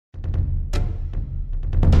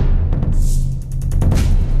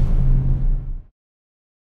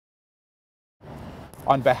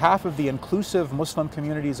On behalf of the inclusive Muslim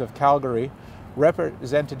communities of Calgary,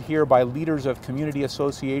 represented here by leaders of community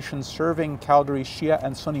associations serving Calgary Shia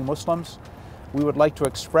and Sunni Muslims, we would like to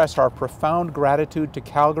express our profound gratitude to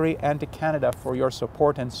Calgary and to Canada for your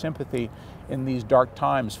support and sympathy in these dark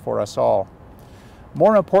times for us all.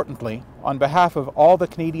 More importantly, on behalf of all the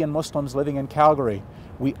Canadian Muslims living in Calgary,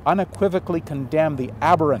 we unequivocally condemn the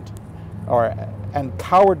aberrant and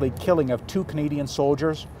cowardly killing of 2 Canadian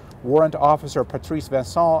soldiers, Warrant Officer Patrice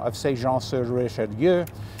Vincent of Saint-Jean-sur-Richelieu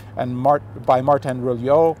by Martin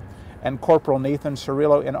Rouleau, and Corporal Nathan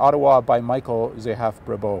Cirillo in Ottawa by Michael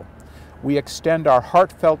Zehaf-Brebo. We extend our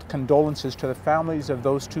heartfelt condolences to the families of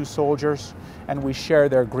those 2 soldiers, and we share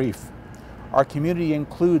their grief. Our community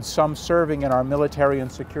includes some serving in our military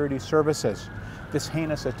and security services. This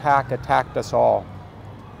heinous attack attacked us all.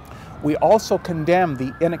 We also condemn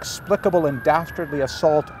the inexplicable and dastardly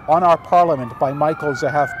assault on our Parliament by Michael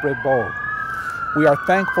Zehaf-Brebo. We are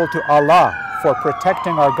thankful to Allah for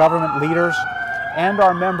protecting our government leaders and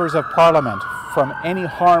our members of Parliament from any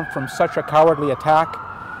harm from such a cowardly attack,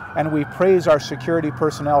 and we praise our security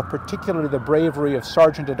personnel, particularly the bravery of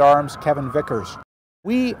Sergeant-at-Arms Kevin Vickers.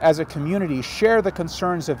 We as a community share the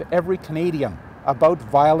concerns of every Canadian about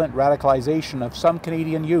violent radicalization of some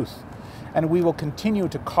Canadian youth, and we will continue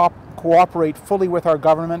to cooperate fully with our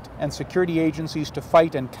government and security agencies to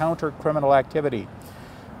fight and counter criminal activity.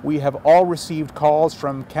 We have all received calls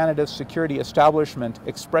from Canada's security establishment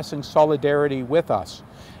expressing solidarity with us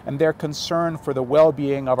and their concern for the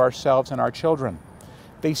well-being of ourselves and our children.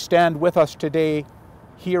 They stand with us today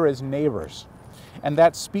here as neighbors, and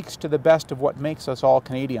that speaks to the best of what makes us all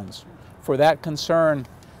Canadians. For that concern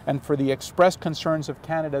and for the expressed concerns of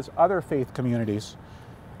Canada's other faith communities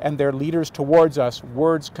and their leaders towards us,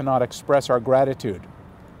 words cannot express our gratitude.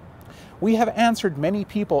 We have answered many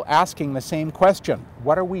people asking the same question: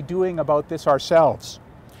 what are we doing about this ourselves?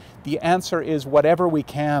 The answer is whatever we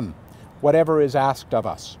can, whatever is asked of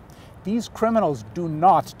us. These criminals do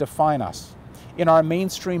not define us. In our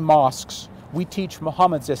mainstream mosques, we teach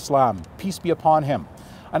Muhammad's Islam, peace be upon him,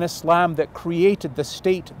 an Islam that created the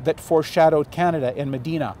state that foreshadowed Canada in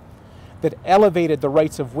Medina, that elevated the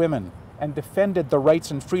rights of women and defended the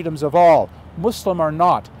rights and freedoms of all, Muslim or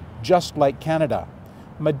not, just like Canada.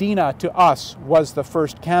 Medina to us was the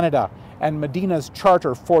first Canada, and Medina's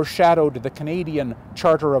charter foreshadowed the Canadian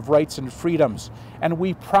Charter of Rights and Freedoms, and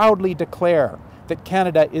we proudly declare that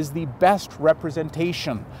Canada is the best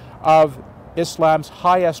representation of Islam's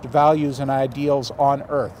highest values and ideals on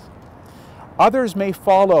earth. Others may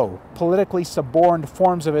follow politically suborned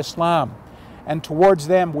forms of Islam, and towards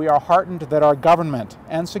them we are heartened that our government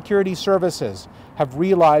and security services have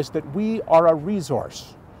realized that we are a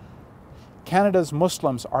resource. Canada's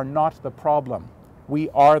Muslims are not the problem. We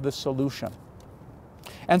are the solution.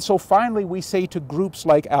 And so finally we say to groups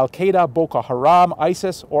like Al-Qaeda, Boko Haram,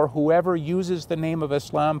 ISIS, or whoever uses the name of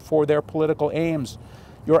Islam for their political aims,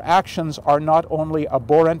 your actions are not only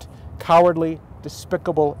abhorrent, cowardly,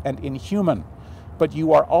 despicable, and inhuman, but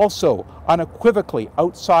you are also unequivocally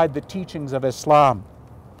outside the teachings of Islam,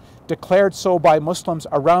 declared so by Muslims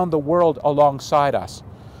around the world alongside us.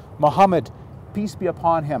 Muhammad, peace be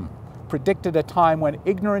upon him, predicted a time when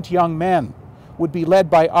ignorant young men would be led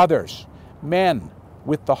by others, men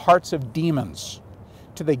with the hearts of demons,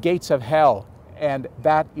 to the gates of hell, and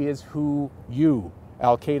that is who you,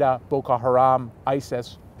 Al-Qaeda, Boko Haram,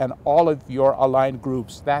 ISIS, and all of your aligned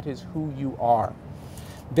groups, that is who you are.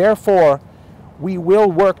 Therefore, we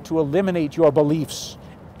will work to eliminate your beliefs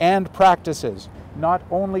and practices, not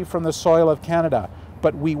only from the soil of Canada,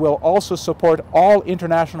 but we will also support all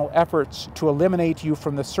international efforts to eliminate you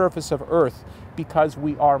from the surface of Earth because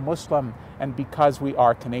we are Muslim and because we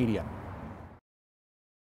are Canadian.